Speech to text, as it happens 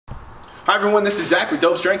Hi everyone, this is Zach with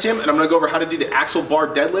Dope Strength Gym, and I'm going to go over how to do the AXLE bar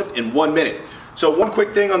deadlift in 1 minute. So one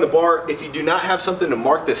quick thing on the bar, if you do not have something to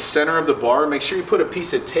mark the center of the bar, make sure you put a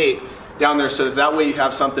piece of tape down there so that way you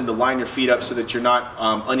have something to line your feet up so that you're not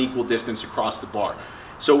unequal distance across the bar.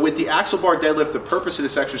 So with the AXLE bar deadlift, the purpose of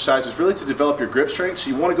this exercise is really to develop your grip strength,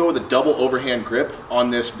 so you want to go with a double overhand grip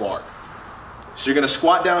on this bar. So you're going to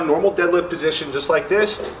squat down, normal deadlift position just like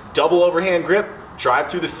this, double overhand grip,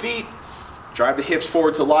 drive through the feet, drive the hips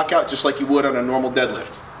forward to lockout just like you would on a normal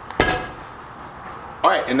deadlift. All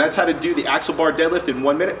right, and that's how to do the AXLE bar deadlift in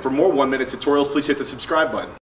 1 minute. For more 1 minute tutorials, please hit the subscribe button.